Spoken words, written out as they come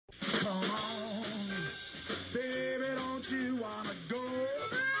you wanna go?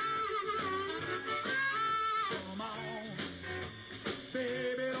 Come on,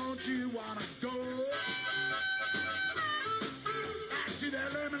 baby, don't you wanna go? Back to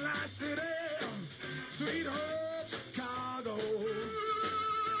that lemon light city, sweet home Chicago.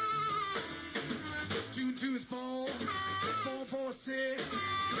 224 446.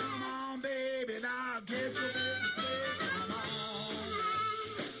 Come on, baby, now get your business fixed.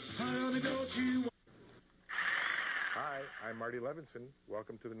 Come on, honey, don't you? Hi, I'm Marty Levinson.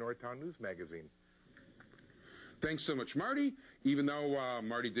 Welcome to the Northtown News Magazine. Thanks so much, Marty. Even though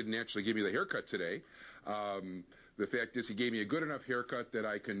Marty didn't actually give me the haircut today, the fact is he gave me a good enough haircut that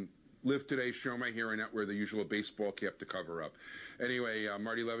I can live today, show my hair, and not wear the usual baseball cap to cover up. Anyway,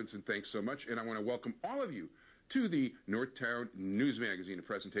 Marty Levinson, thanks so much, and I want to welcome all of you to the Northtown News Magazine, a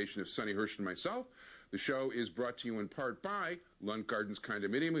presentation of Sonny Hersh and myself. The show is brought to you in part by Lunt Gardens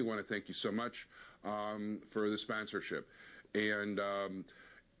Condominium. We want to thank you so much for the sponsorship. And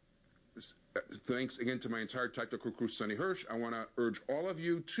thanks again to my entire technical crew, Sonny Hersh. I want to urge all of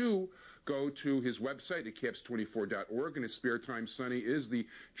you to go to his website at caps24.org. In his spare time, Sonny is the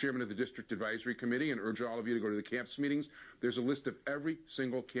chairman of the District Advisory Committee, and urge all of you to go to the CAPS meetings. There's a list of every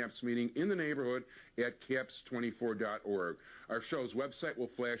single CAPS meeting in the neighborhood at caps24.org. Our show's website will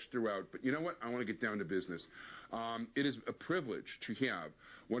flash throughout, but you know what? I want to get down to business. It is a privilege to have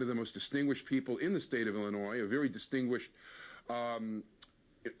one of the most distinguished people in the state of Illinois, a very distinguished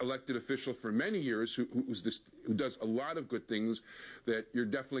elected official for many years who does a lot of good things that you're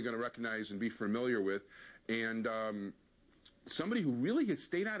definitely going to recognize and be familiar with, and somebody who really has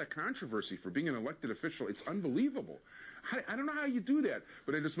stayed out of controversy for being an elected official. It's unbelievable. I don't know how you do that,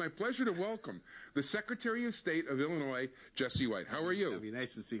 but it is my pleasure to welcome the Secretary of State of Illinois, Jesse White. How are you? It'll be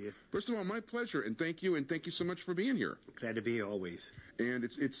nice to see you. First of all, my pleasure, and thank you so much for being here. Glad to be here always. And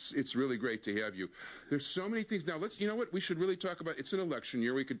it's really great to have you. There's so many things now. You know what? We should really talk about. It's an election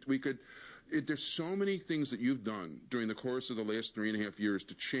year. There's so many things that you've done during the course of the last 3.5 years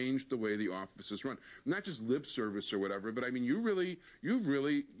to change the way the office is run. Not just lip service or whatever, but I mean, you've really,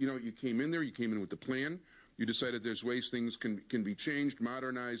 you came in there. You came in with the plan. You decided there's ways things can be changed,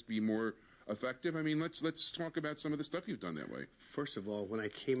 modernized, be more effective. I mean, let's talk about some of the stuff you've done that way. First of all, when I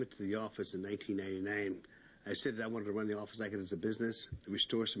came into the office in 1999, I said that I wanted to run the office like it is a business,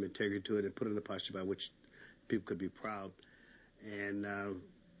 restore some integrity to it, and put it in a posture by which people could be proud. And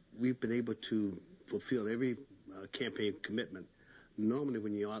we've been able to fulfill every campaign commitment. Normally,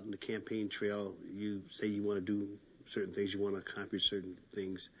 when you're out on the campaign trail, you say you want to do certain things, you want to accomplish certain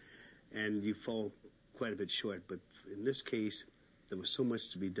things, and you fall quite a bit short. But in this case, there was so much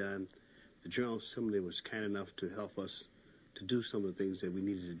to be done. The General Assembly was kind enough to help us to do some of the things that we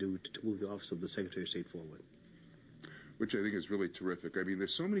needed to do to move the office of the Secretary of State forward. Which I think is really terrific. I mean,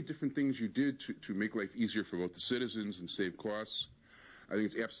 there's so many different things you did to make life easier for both the citizens and save costs. I think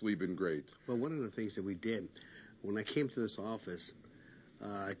it's absolutely been great. Well, one of the things that we did, when I came to this office,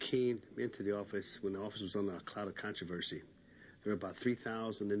 I came into the office when the office was on a cloud of controversy. There were about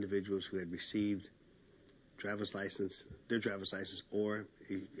 3,000 individuals who had received their driver's license, or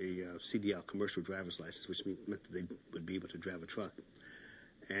a CDL, commercial driver's license, which meant that they would be able to drive a truck.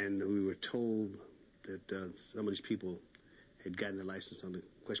 And we were told that some of these people had gotten their license under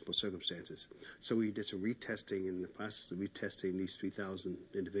questionable circumstances. So we did some retesting. In the process of retesting these 3,000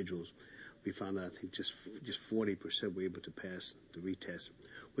 individuals, we found out, I think, just 40% were able to pass the retest,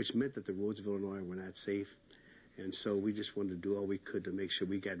 which meant that the roads of Illinois were not safe. And so we just wanted to do all we could to make sure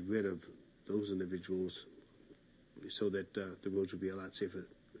we got rid of those individuals so that the roads would be a lot safer.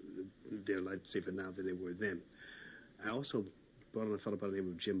 They're a lot safer now than they were then. I also brought on a fellow by the name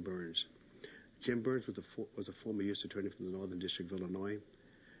of Jim Burns. Jim Burns was a former U.S. attorney from the Northern District of Illinois.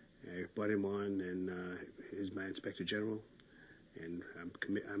 I brought him on, and he's my Inspector General. And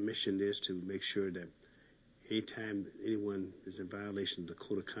our mission is to make sure that anytime anyone is in violation of the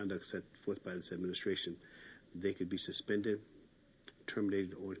code of conduct set forth by this administration, they could be suspended,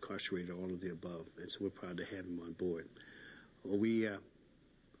 terminated, or incarcerated, or all of the above. And so we're proud to have him on board. We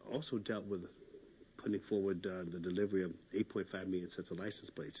also dealt with putting forward the delivery of 8.5 million sets of license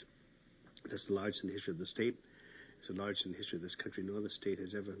plates. That's the largest in the history of the state. It's the largest in the history of this country. No other state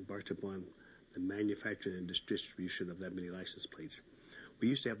has ever embarked upon the manufacturing and distribution of that many license plates. We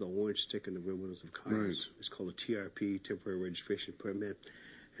used to have the orange sticker in the rear windows of cars. Right. It's called a TRP, Temporary Registration Permit.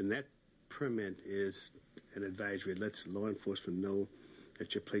 And that permit is an advisory. It lets law enforcement know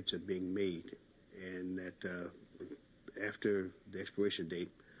that your plates are being made, and that after the expiration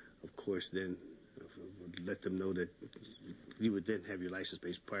date, of course, then let them know that you would then have your license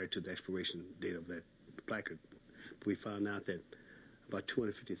plates prior to the expiration date of that placard. But we found out that about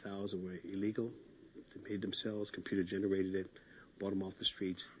 250,000 were illegal, They made themselves, computer generated it, bought them off the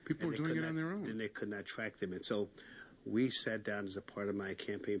streets. People were doing it on their own. Then they could not track them. And so we sat down as a part of my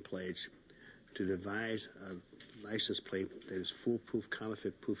campaign pledge to devise a license plate that is foolproof,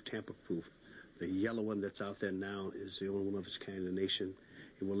 counterfeit-proof, tamper-proof. The yellow one that's out there now is the only one of its kind in the nation.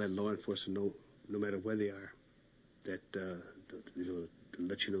 It will let law enforcement know, no matter where they are, that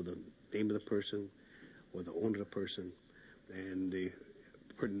let you know the name of the person or the owner of the person and the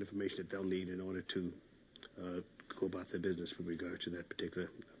pertinent information that they'll need in order to go about their business with regard to that particular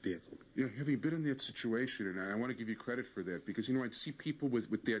vehicle. Yeah, having been in that situation, and I want to give you credit for that, because, I'd see people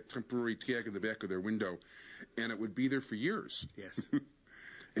with that temporary tag in the back of their window, and it would be there for years. Yes.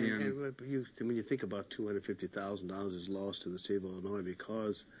 and when you think about $250,000 is lost to the state of Illinois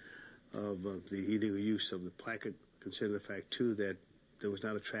because of the illegal use of the placard, consider the fact, too, that there was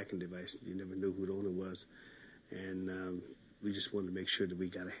not a tracking device. You never knew who the owner was. And we just wanted to make sure that we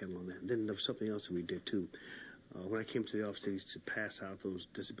got a handle on that. And then there was something else that we did, too. When I came to the office, I used to pass out those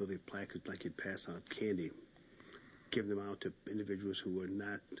disability placards like you'd pass out candy, give them out to individuals who were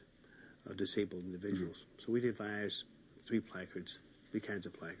not disabled individuals. Mm. So we devised three kinds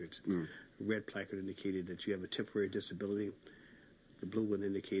of placards. Mm. The red placard indicated that you have a temporary disability. The blue one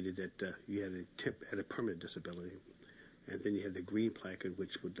indicated that you had a permanent disability. And then you had the green placard,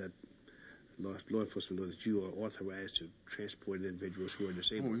 which would let law enforcement know that you are authorized to transport individuals who are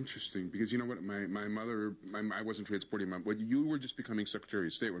disabled. Oh, interesting. Because you know what, my mother, I wasn't transporting my mom. You were just becoming Secretary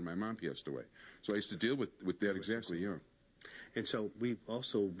of State when my mom passed away. So I used to deal with that exactly, yeah. And so we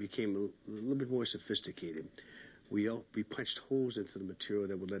also became a little bit more sophisticated. We punched holes into the material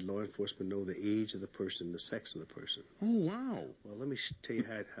that would let law enforcement know the age of the person, the sex of the person. Oh, wow. Well, let me tell you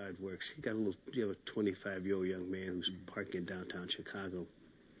how it works. You have a 25-year-old young man who's parking in downtown Chicago,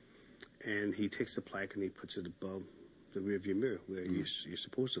 and he takes the placard and he puts it above the rearview mirror where you're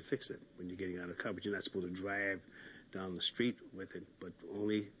supposed to fix it when you're getting out of the car, but you're not supposed to drive down the street with it, but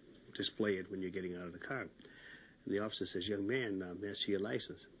only display it when you're getting out of the car. And the officer says, "Young man, may I see your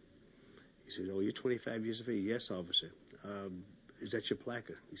license?" He says, "Oh, you're 25 years of age." "Yes, officer." "Is that your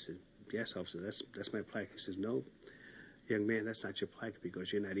placard?" He said, "Yes, officer, that's my placard." He says, "No, young man, that's not your placard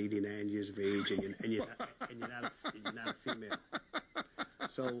because you're not 89 years of age and you're not a female."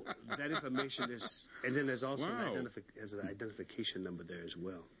 So that information is, and then there's also an identification number there as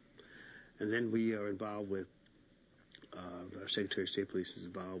well. And then we are involved with, our Secretary of State Police is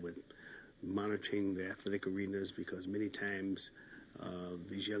involved with monitoring the athletic arenas because many times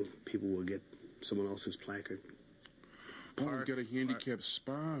these young people will get someone else's placard. Get a handicapped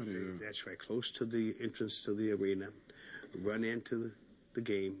spot. That's right, close to the entrance to the arena, run into the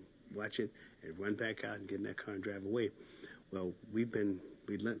game, watch it, and run back out and get in that car and drive away. Well, we've been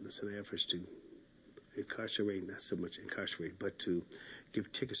relentless in our efforts to incarcerate, not so much incarcerate, but to give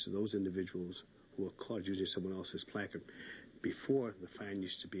tickets to those individuals who are caught using someone else's placard. Before, the fine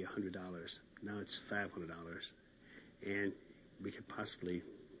used to be $100. Now it's $500. And we could possibly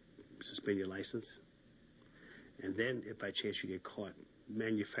suspend your license. And then, if by chance you get caught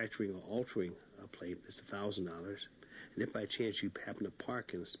manufacturing or altering a plate, it's $1,000. And if by chance you happen to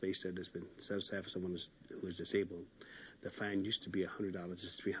park in a space that has been set aside for someone who is disabled, the fine used to be $100.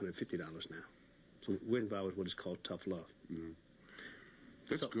 It's $350 now. So we're involved with what is called tough love. Mm.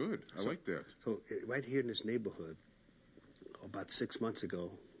 That's good. I like that. So right here in this neighborhood, about 6 months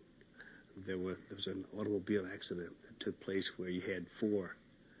ago, there was an automobile accident that took place where you had four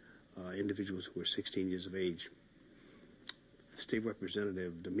individuals who were 16 years of age. The state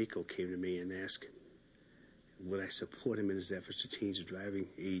representative, D'Amico, came to me and asked, would I support him in his efforts to change the driving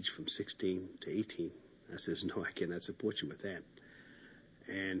age from 16 to 18? I says, "No, I cannot support you with that."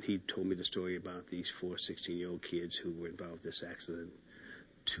 And he told me the story about these four 16-year-old kids who were involved in this accident.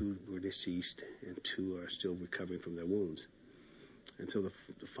 2 were deceased, and 2 are still recovering from their wounds. And so the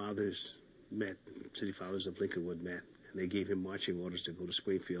fathers met, city fathers of Lincolnwood met, and they gave him marching orders to go to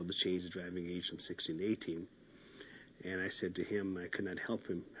Springfield to change the driving age from 16 to 18. And I said to him, I could not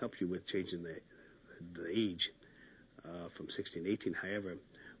help you with changing the age from 16 to 18. However,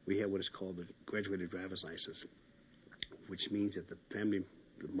 we have what is called the graduated driver's license, which means that the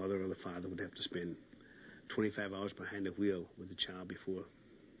mother or the father would have to spend 25 hours behind the wheel with the child before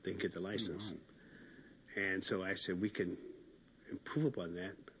they can get the license. Mm-hmm. And so I said we can improve upon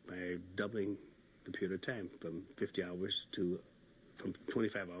that by doubling the period of time from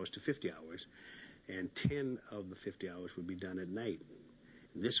 25 hours to 50 hours, and 10 of the 50 hours would be done at night.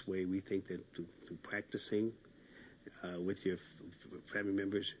 This way, we think that through practicing with your family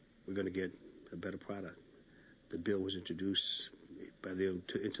members, we're going to get a better product. The bill was introduced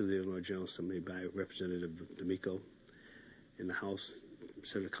into the Illinois General Assembly by Representative D'Amico in the House.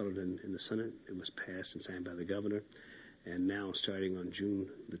 Senator Cullerton in the Senate. It was passed and signed by the governor. And now, starting on June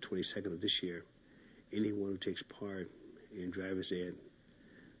the 22nd of this year, anyone who takes part in driver's ed,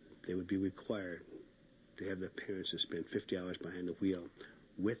 they would be required to have their parents to spend 50 hours behind the wheel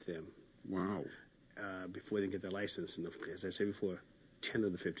with them. Wow. Before they get their license. And as I said before, 10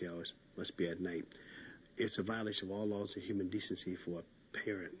 of the 50 hours must be at night. It's a violation of all laws of human decency for a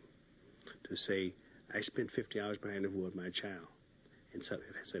parent to say, I spent 50 hours behind the wheel with my child, and so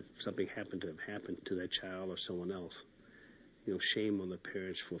if something happened to that child or someone else, shame on the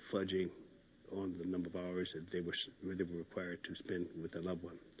parents for fudging on the number of hours that they were required to spend with their loved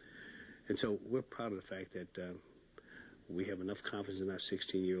one. And so we're proud of the fact that we have enough confidence in our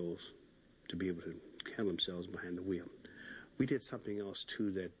 16-year-olds to be able to handle themselves behind the wheel. We did something else,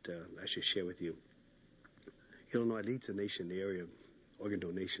 too, that I should share with you. Illinois leads the nation in the area of organ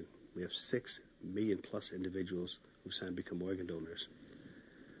donation. We have 6 million-plus individuals who signed to become organ donors.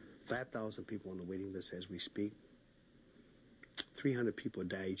 5,000 people on the waiting list as we speak. 300 people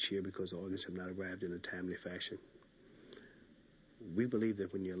die each year because organs have not arrived in a timely fashion. We believe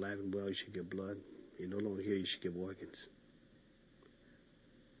that when you're alive and well, you should give blood. You're no longer here, you should give organs.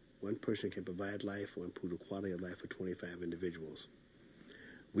 One person can provide life or improve the quality of life for 25 individuals.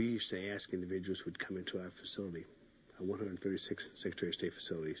 We used to ask individuals who would come into our facility, our 136 Secretary of State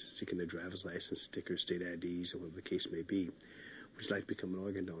facilities, seeking their driver's license, stickers, state IDs, or whatever the case may be, would you like to become an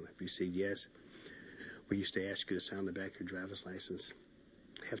organ donor? If you said yes, we used to ask you to sign on the back of your driver's license,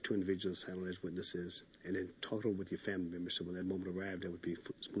 have 2 individuals sign on as witnesses, and then talk over with your family members so when that moment arrived, there would be a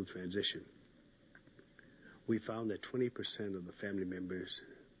smooth transition. We found that 20% of the family members,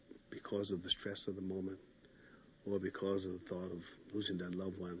 because of the stress of the moment or because of the thought of losing their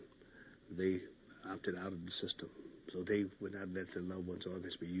loved one, they opted out of the system. So they would not let their loved one's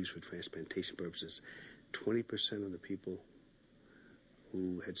organs be used for transplantation purposes. 20% of the people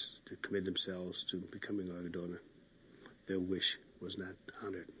who had committed themselves to becoming an organ donor, their wish was not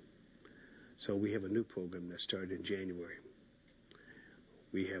honored. So we have a new program that started in January.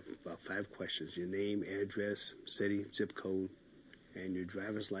 We have about 5 questions: your name, address, city, zip code, and your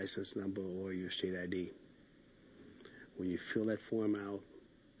driver's license number or your state ID. When you fill that form out,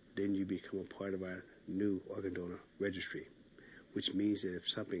 then you become a part of our new organ donor registry, which means that if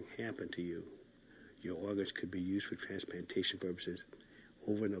something happened to you, your organs could be used for transplantation purposes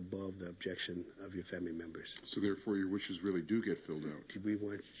over and above the objection of your family members. So therefore your wishes really do get filled out. We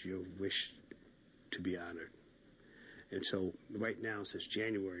want your wish to be honored. And so right now, since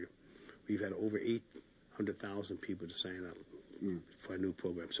January, we've had over 800,000 people to sign up for our new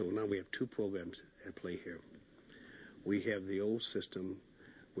program. So now we have 2 programs at play here. We have the old system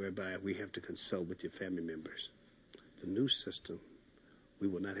whereby we have to consult with your family members. The new system, we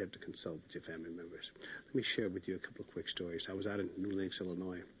will not have to consult with your family members. Let me share with you a couple of quick stories. I was out in New Lenox,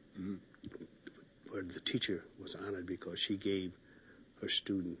 Illinois, where the teacher was honored because she gave her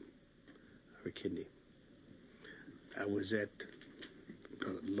student her kidney. I was at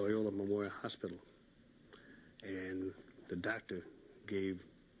Loyola Memorial Hospital, and the doctor gave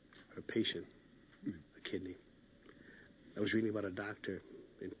her patient a kidney. I was reading about a doctor,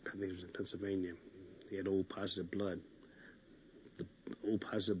 I think it was in Pennsylvania. He had old positive blood. The old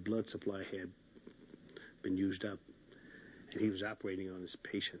positive blood supply had been used up, and he was operating on his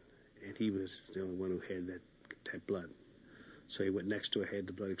patient, and he was the only one who had that type blood. So he went next door, had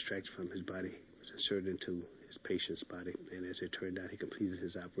the blood extracted from his body, was inserted into his patient's body, and as it turned out, he completed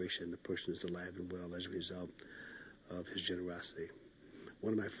his operation. The person is alive and well as a result of his generosity.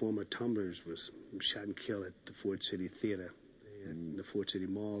 One of my former tumblers was shot and killed at the Ford City Theater in the Ford City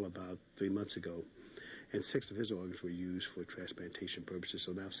Mall about 3 months ago, and 6 of his organs were used for transplantation purposes.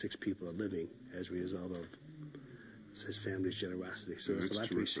 So now 6 people are living as a result of his family's generosity. So there's a lot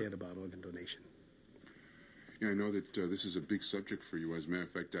to be said about organ donation. Yeah, I know that this is a big subject for you. As a matter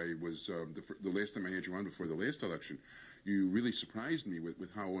of fact, I was the last time I had you on before the last election, you really surprised me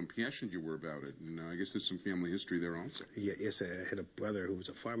with how impassioned you were about it. And I guess there's some family history there also. Yeah, yes, I had a brother who was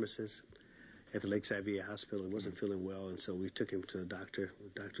a pharmacist at the Lakeside VA Hospital. He wasn't feeling well, and so we took him to the doctor.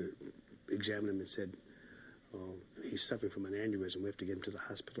 The doctor examined him and said, he's suffering from an aneurysm. We have to get him to the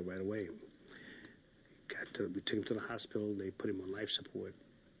hospital right away. We took him to the hospital. They put him on life support.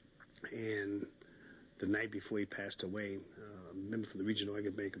 And the night before he passed away, a member from the Regional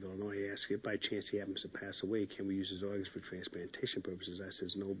Organ Bank of Illinois asked if by chance he happens to pass away, can we use his organs for transplantation purposes? I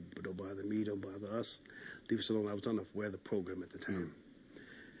says, no, but don't bother me, don't bother us. Leave us alone. I was on the weather program at the time.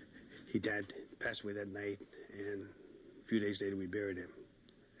 He died, passed away that night, and a few days later we buried him.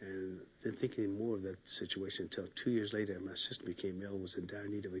 And didn't think any more of that situation until 2 years later, my sister became ill, was in dire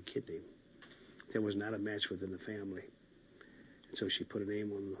need of a kidney. There was not a match within the family. And so she put her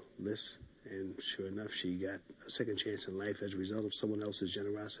name on the list, and sure enough, she got a second chance in life as a result of someone else's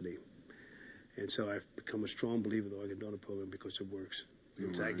generosity. And so I've become a strong believer in the organ donor program because it works.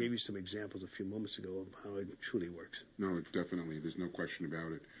 And so I gave you some examples a few moments ago of how it truly works. No, definitely. There's no question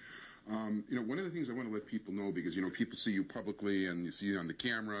about it. One of the things I want to let people know, because, people see you publicly and you see you on the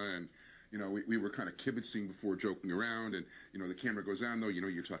camera, and, we were kind of kibitzing before, joking around, and, the camera goes on, though,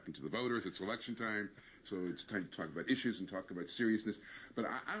 you're talking to the voters, it's election time, so it's time to talk about issues and talk about seriousness. But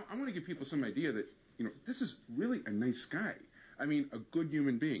I want to give people some idea that, this is really a nice guy. I mean, a good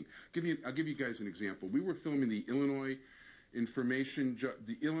human being. I'll give you guys an example. We were filming the Illinois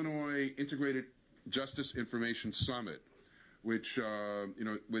Integrated Justice Information Summit, which we're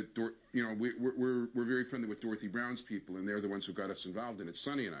very friendly with Dorothy Brown's people, and they're the ones who got us involved in it,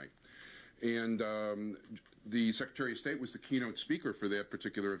 Sonny and I. And the Secretary of State was the keynote speaker for that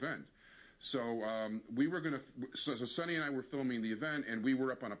particular event. So so Sonny and I were filming the event, and we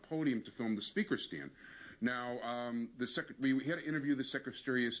were up on a podium to film the speaker stand. Now, we had to interview the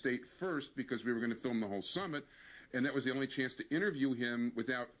Secretary of State first because we were going to film the whole summit, and that was the only chance to interview him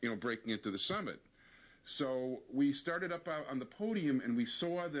without, breaking into the summit. So we started up on the podium, and we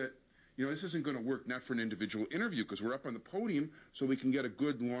saw that, this isn't going to work, not for an individual interview, because we're up on the podium so we can get a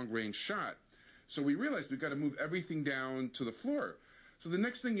good long-range shot. So we realized we've got to move everything down to the floor. So the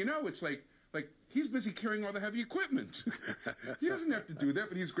next thing you know, it's like he's busy carrying all the heavy equipment. He doesn't have to do that,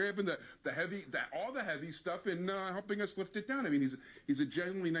 but he's grabbing all the heavy stuff and helping us lift it down. I mean, he's a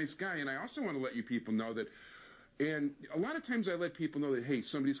genuinely nice guy, and I also want to let you people know that. And a lot of times I let people know that, hey,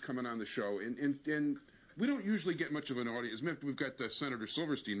 somebody's coming on the show, and we don't usually get much of an audience. We've got Senator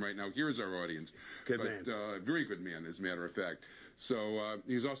Silverstein right now. Here is our audience. Good man. Very good man, as a matter of fact. So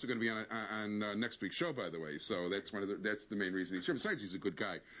he's also going to be on next week's show, by the way. So that's that's the main reason he's here. Besides, he's a good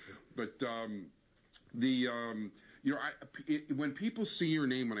guy. But when people see your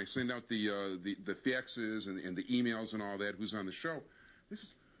name, when I send out the faxes and the emails and all that, who's on the show, this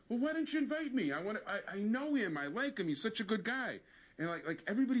is, well, why didn't you invite me? I know him. I like him. He's such a good guy. And like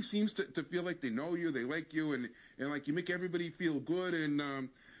everybody seems to feel like they know you, they like you, and like you make everybody feel good. And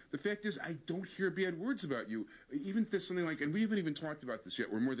the fact is, I don't hear bad words about you. Even there's something like, and we haven't even talked about this yet.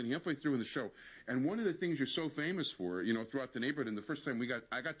 We're more than halfway through in the show. And one of the things you're so famous for, throughout the neighborhood, and the first time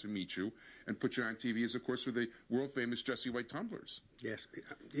I got to meet you and put you on TV is, of course, for the world famous Jesse White tumblers. Yes.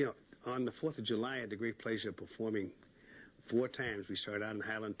 On the 4th of July, I had the great pleasure of performing 4 times. We started out in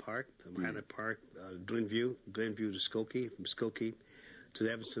Highland Park, from Highland Park, Glenview to Skokie, from Skokie to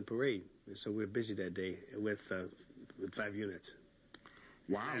the Evanston Parade. And so we were busy that day with 5 units.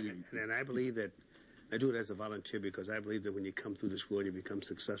 Wow. And I believe that I do it as a volunteer because I believe that when you come through this world and you become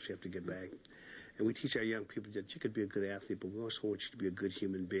successful, you have to give back. And we teach our young people that you could be a good athlete, but we also want you to be a good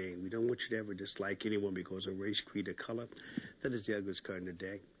human being. We don't want you to ever dislike anyone because of race, creed, or color. That is the ugliest card in the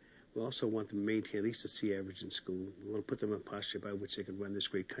deck. We also want them to maintain at least a C average in school. We want to put them in a posture by which they can run this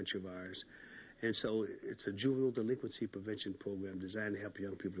great country of ours. And so it's a juvenile delinquency prevention program designed to help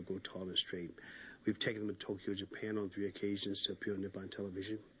young people to grow tall and straight. We've taken them to Tokyo, Japan on 3 occasions to appear on Nippon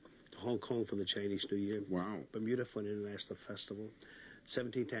television, to Hong Kong for the Chinese New Year, wow, Bermuda for an international festival,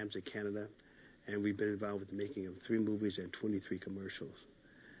 17 times in Canada, and we've been involved with the making of 3 movies and 23 commercials.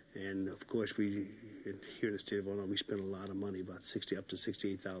 And of course, here in the state of Illinois, we spend a lot of money, about up to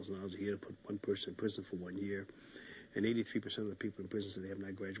 $68,000 a year to put one person in prison for 1 year. And 83% of the people in prison say they have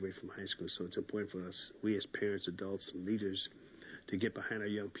not graduated from high school. So it's important for us, we as parents, adults, and leaders, to get behind our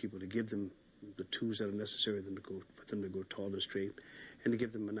young people, to give them the tools that are necessary for them to go tall and straight, and to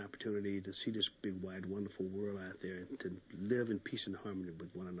give them an opportunity to see this big, wide, wonderful world out there, and to live in peace and harmony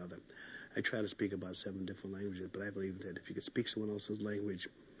with one another. I try to speak about 7 different languages, but I believe that if you could speak someone else's language,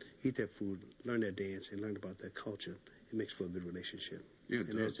 eat their food, learn their dance, and learn about their culture, it makes for a good relationship. Yeah, it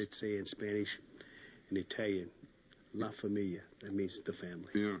and does. as they say in Spanish and Italian, La Familia, that means the family.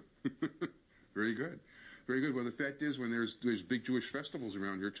 Yeah. Very good. Very good. Well, the fact is, when there's big Jewish festivals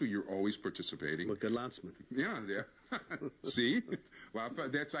around here, too, you're always participating. With good Landsman. Yeah. See?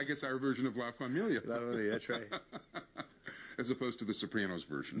 That's, I guess, our version of La Familia. La Familia, that's right. As opposed to the Sopranos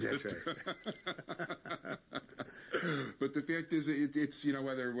version. That's right. But the fact is, it's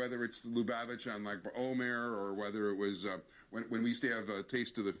whether it's Lubavitch on like Omer, or whether it was when we used to have a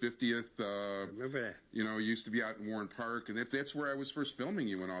Taste of the 50th. Remember that? You used to be out in Warren Park, and that's where I was first filming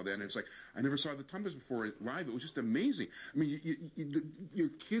you and all that. And it's like I never saw the tumblers before live. It was just amazing. I mean, your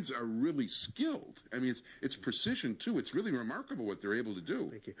kids are really skilled. I mean, it's precision too. It's really remarkable what they're able to do.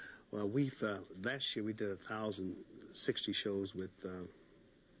 Thank you. Well, we've last year we did 1,060 shows with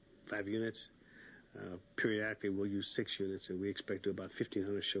 5 units. Periodically, we'll use 6 units, and we expect to do about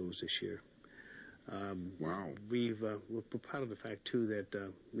 1,500 shows this year. Wow. We're proud of the fact, too,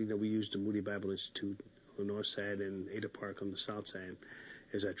 that we used the Moody Bible Institute on the north side and Ada Park on the south side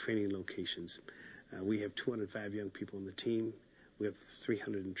as our training locations. We have 205 young people on the team. We have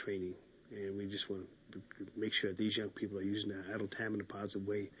 300 in training. And we just want to make sure that these young people are using their idle time in a positive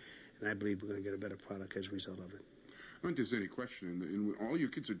way. And I believe we're going to get a better product as a result of it. I don't think there's any question. And all your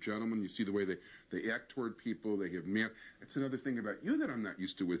kids are gentlemen. You see the way they act toward people. They have That's another thing about you that I'm not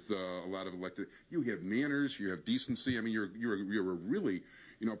used to with a lot of elected. You have manners. You have decency. I mean, you're a really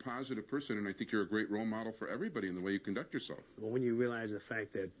positive person, and I think you're a great role model for everybody in the way you conduct yourself. Well, when you realize the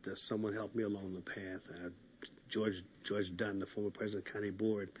fact that someone helped me along the path, George Dunn, the former president of the county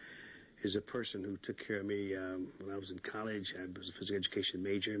board, is a person who took care of me when I was in college. I was a physical education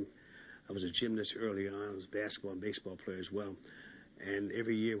major. I was a gymnast early on. I was a basketball and baseball player as well. And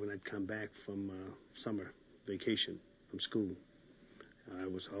every year when I'd come back from summer vacation from school, I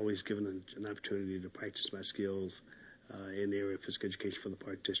was always given an opportunity to practice my skills in the area of physical education for the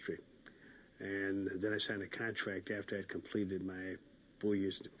Park District. And then I signed a contract after I'd completed my 4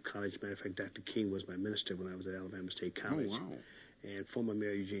 years of college. Matter of fact, Dr. King was my minister when I was at Alabama State College. Oh, wow. And former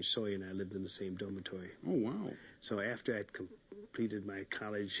Mayor Eugene Sawyer and I lived in the same dormitory. Oh, wow. So after I'd completed my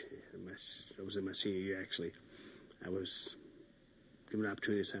college, I was in my senior year actually, I was given an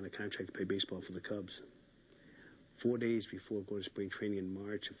opportunity to sign a contract to play baseball for the Cubs. 4 days before going to spring training in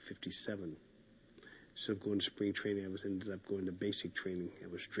March of '57, instead of going to spring training, I ended up going to basic training. I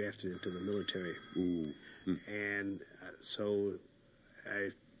was drafted into the military. Ooh. And so I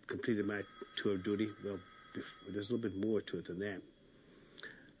completed my tour of duty. Well, there's a little bit more to it than that.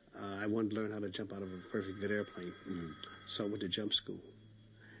 I wanted to learn how to jump out of a perfect good airplane. So I went to jump school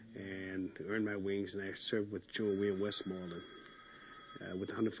and earned my wings, and I served with General William Westmoreland with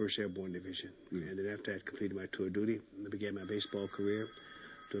the 101st Airborne Division. And then after I had completed my tour of duty, I began my baseball career.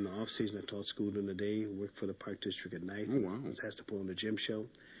 During the off-season, I taught school during the day, worked for the Park District at night. Oh, wow. I was asked to put on the gym show.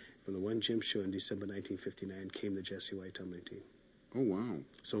 From the one gym show in December 1959 came the Jesse White tumbling team. Oh, wow.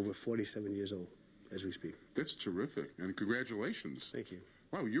 So we're 47 years old as we speak. That's terrific, and congratulations. Thank you.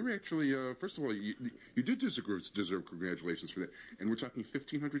 Wow, you're actually, first of all, you did deserve congratulations for that. And we're talking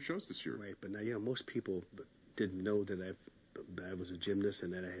 1,500 shows this year. Right, but now, most people didn't know that I was a gymnast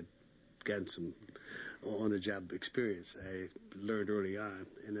and that I had gotten some on-the-job experience. I learned early on,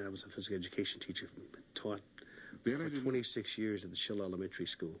 and then I was a physical education teacher, taught for 26 years at the Schill Elementary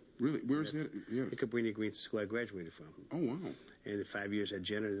School. Really? Where's that? Yeah. The Cabrini Green School I graduated from. Oh, wow. And in 5 years at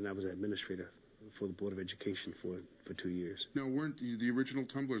Jenner, and I was administrator for the Board of Education for 2 years. Now, weren't the original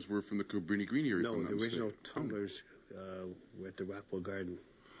tumblers were from the Cabrini Green area? No, the original tumblers were at the Rockwell Garden.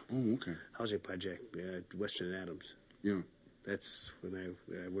 Oh, okay. Housing project at Western and Adams. Yeah. That's when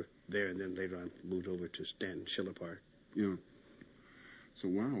I worked there, and then later on moved over to Stanton Schiller Park. Yeah. So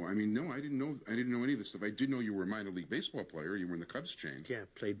wow, I mean, no, I didn't know any of this stuff. I did know you were a minor league baseball player. You were in the Cubs chain. Yeah,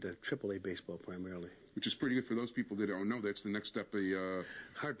 played the AAA baseball primarily. Which is pretty good for those people that don't know. That's the next step.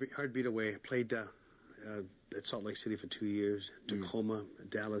 Heartbeat away. Played at Salt Lake City for 2 years. Tacoma,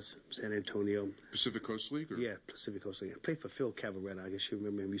 Dallas, San Antonio. Pacific Coast League? Or? Yeah, Pacific Coast League. I played for Phil Cavaretta. I guess you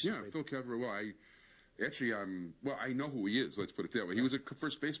remember him. Yeah, Phil Cavaretta. Well, I know who he is. Let's put it that way. He was a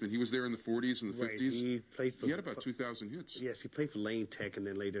first baseman. He was there in the 40s and the 50s. He had about 2,000 hits. Yes, he played for Lane Tech, and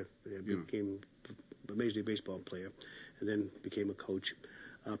then later became a Major League Baseball player, and then became a coach.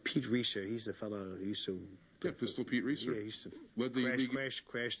 Pete Reeser, he's the fellow who used to... Pistol Pete Reeser. Yeah, he used to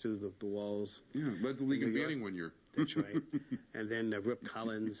crash through the walls. Yeah, led the league in batting one year. That's right. And then Rip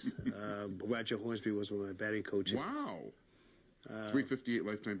Collins, Roger Hornsby was one of my batting coaches. Wow. 358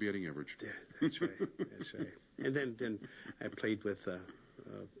 lifetime batting average. Yeah, that's right. That's right. And then I played with...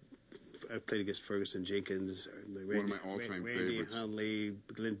 I played against Ferguson Jenkins, one of my all-time favorites. Randy Hundley,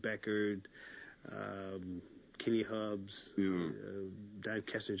 Glenn Beckard, Kenny Hubbs, Don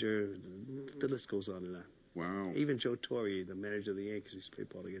Kessinger. The list goes on and on. Wow. Even Joe Torre, the manager of the Yankees, used to play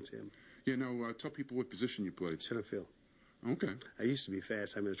ball against him. Yeah, no, tell people what position you played. Center field. Okay. I used to be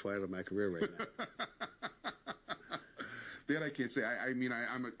fast. I'm in the twilight of my career right now. That I can't say.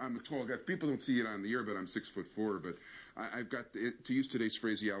 I'm a tall guy. People don't see it on the air, but I'm 6'4". But I've got, to use today's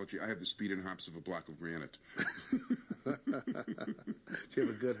phraseology, I have the speed and hops of a block of granite. You have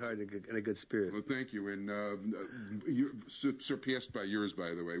a good heart and a good spirit. Well, thank you. And you're surpassed by yours,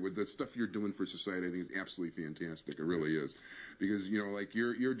 by the way. With the stuff you're doing for society, I think is absolutely fantastic. It really is. Because,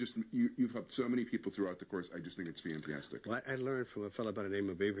 you've helped so many people throughout the course. I just think it's fantastic. Well, I learned from a fellow by the name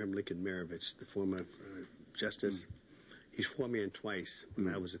of Abraham Lincoln Maravich, the former justice. He swore me in twice when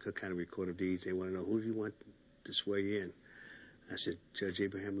I was a Cook County Recorder of Deeds. They want to know, who do you want to swear you in? I said, Judge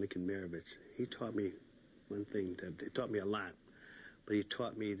Abraham Lincoln Maravich. He taught me one thing. He taught me a lot. But he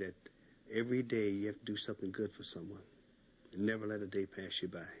taught me that every day you have to do something good for someone. Never let a day pass you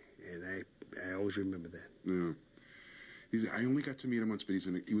by. And I always remember that. Yeah. I only got to meet him once, but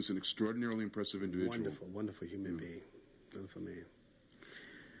he was an extraordinarily impressive individual. Wonderful human being. Wonderful man.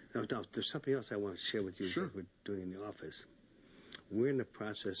 Now, there's something else I want to share with you that we're doing in the office. We're in the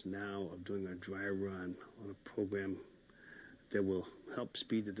process now of doing a dry run on a program that will help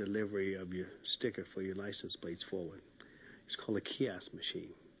speed the delivery of your sticker for your license plates forward. It's called a kiosk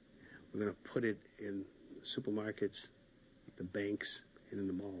machine. We're going to put it in supermarkets, the banks, and in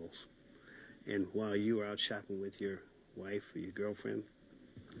the malls. And while you are out shopping with your wife or your girlfriend,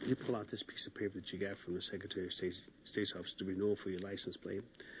 you pull out this piece of paper that you got from the Secretary of State's office to renewal for your license plate.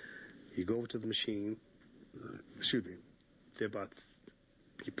 You go over to the machine. You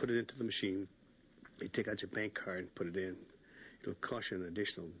put it into the machine. You take out your bank card and put it in. It'll cost you an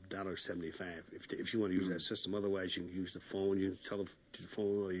additional $1.75 if you want to use that system. Otherwise, you can use the phone. You can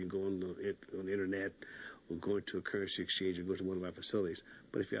telephone, or you can go on the internet, or go into a currency exchange, or go to one of our facilities.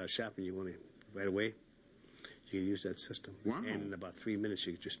 But if you're out shopping, you want it right away, you can use that system. Wow. And in about 3 minutes,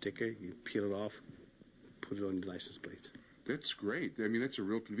 you get your sticker, you peel it off, put it on your license plates. That's great. I mean, that's a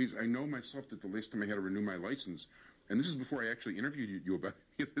real convenience. I know myself that the last time I had to renew my license, and this is before I actually interviewed you about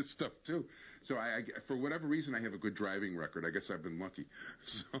this stuff, too. So for whatever reason, I have a good driving record. I guess I've been lucky.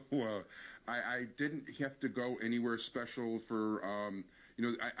 So I didn't have to go anywhere special for,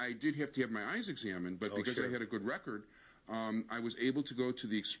 I did have to have my eyes examined, but because I had a good record, I was able to go to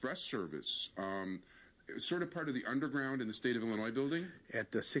the express service, sort of part of the underground in the State of Illinois building.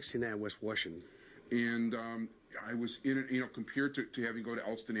 At 69 West Washington. And I was in it, compared to having to go to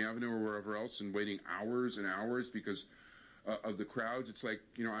Elston Avenue or wherever else and waiting hours and hours because of the crowds. It's like,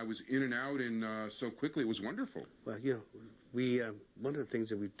 I was in and out and so quickly. It was wonderful. Well, we one of the things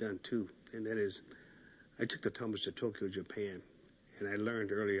that we've done, too, and that is I took the Thomas to Tokyo, Japan, and I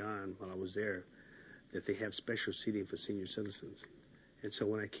learned early on while I was there that they have special seating for senior citizens. And so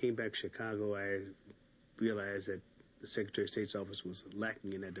when I came back to Chicago, I realized that the Secretary of State's office was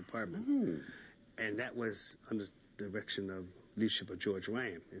lacking in that department. Ooh. And that was under the direction of leadership of George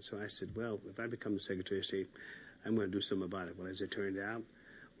Ryan. And so I said, well, if I become the Secretary of State, I'm going to do something about it. Well, as it turned out,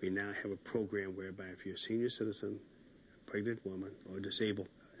 we now have a program whereby if you're a senior citizen, a pregnant woman, or a disabled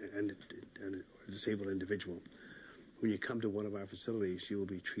individual, when you come to one of our facilities, you will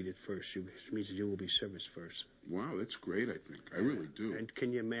be treated first, which means that you will be serviced first. Wow, that's great, I think. I really do. And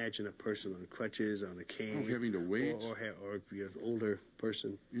can you imagine a person on crutches, on a cane? Oh, having to wait. Or if you're an older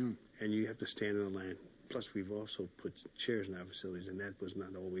person, and you have to stand in a line. Plus, we've also put chairs in our facilities, and that was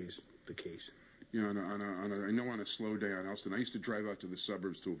not always the case. Yeah, I know on a slow day on Elston, I used to drive out to the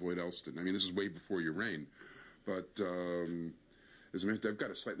suburbs to avoid Elston. I mean, this is way before your reign. But as a matter of fact, I've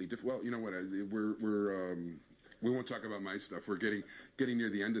got a slightly different... Well, you know what? We won't talk about my stuff. We're getting near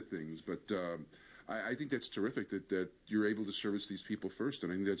the end of things. But I think that's terrific that you're able to service these people first,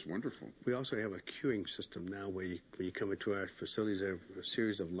 and I think that's wonderful. We also have a queuing system now where when you come into our facilities, there are a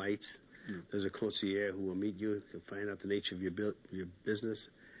series of lights. There's a concierge who will meet you. He'll find out the nature of your business,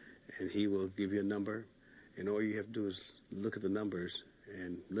 and he will give you a number. And all you have to do is look at the numbers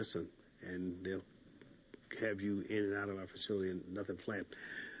and listen, and they'll have you in and out of our facility and nothing flat.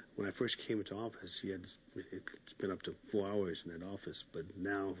 When I first came into office, it's been up to 4 hours in that office. But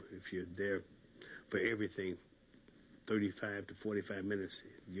now, if you're there for everything, 35 to 45 minutes,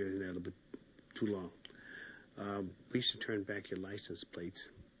 you're in there a little bit too long. We used to turn back your license plates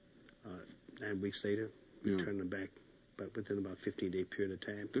 9 weeks later. We turn them back but within about a 15-day period of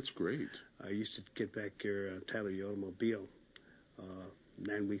time. That's great. I used to get back your title of your automobile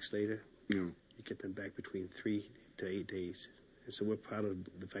 9 weeks later. You get them back between 3 to 8 days. And so we're proud of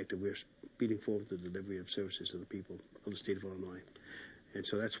the fact that we're speeding forward the delivery of services to the people of the state of Illinois. And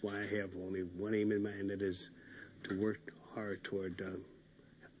so that's why I have only one aim in mind, that is to work hard toward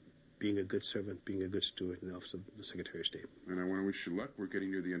being a good servant, being a good steward in the office of the Secretary of State. And I want to wish you luck. We're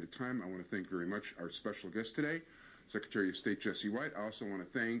getting near the end of time. I want to thank very much our special guest today, Secretary of State Jesse White. I also want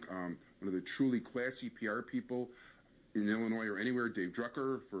to thank one of the truly classy PR people in Illinois or anywhere, Dave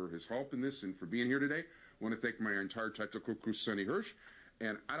Drucker, for his help in this and for being here today. I want to thank my entire technical crew, Sonny Hersh.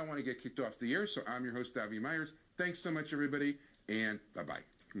 And I don't want to get kicked off the air, so I'm your host, Avi Meyers. Thanks so much, everybody, and bye-bye.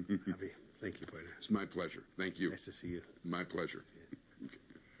 Avi, thank you, partner. It's my pleasure. Thank you. Nice to see you. My pleasure. Yeah.